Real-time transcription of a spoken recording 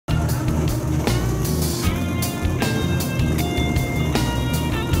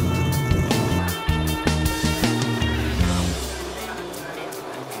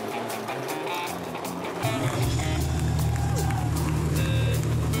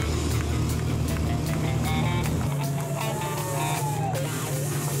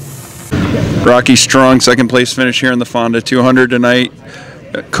Rocky Strong, second place finish here in the Fonda 200 tonight.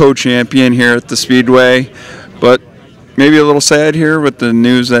 Co-champion here at the Speedway, but maybe a little sad here with the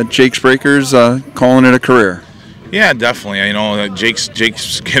news that Jake Spraker's calling it a career. Yeah, definitely. You know, Jake's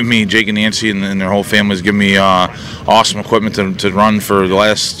given me, Jake and Nancy and their whole family's given me awesome equipment to run for the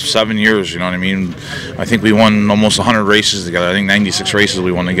last 7 years. You know what I mean? I think we won almost 100 races together. I think 96 races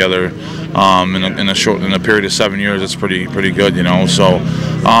we won together in a period of 7 years. It's pretty good, you know. So,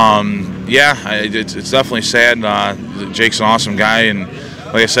 yeah, it's definitely sad. Jake's an awesome guy, and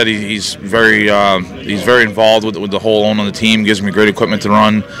like I said, he's very involved with the whole own on the team. Gives me great equipment to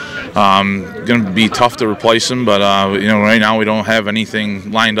run. Going to be tough to replace him, but you know, right now we don't have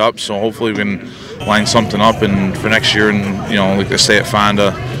anything lined up. So hopefully we can line something up for next year, and you know, like I say at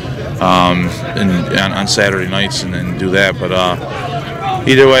Fonda, on Saturday nights, and do that. But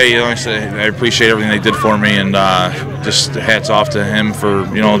either way, you know, I appreciate everything they did for me, and just hats off to him for,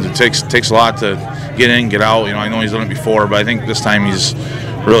 you know, it takes a lot to get in, get out. You know, I know he's done it before, but I think this time he's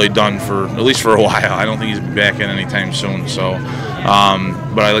really done at least for a while. I don't think he's back in anytime soon. So,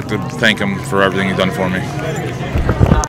 but I'd like to thank him for everything he's done for me.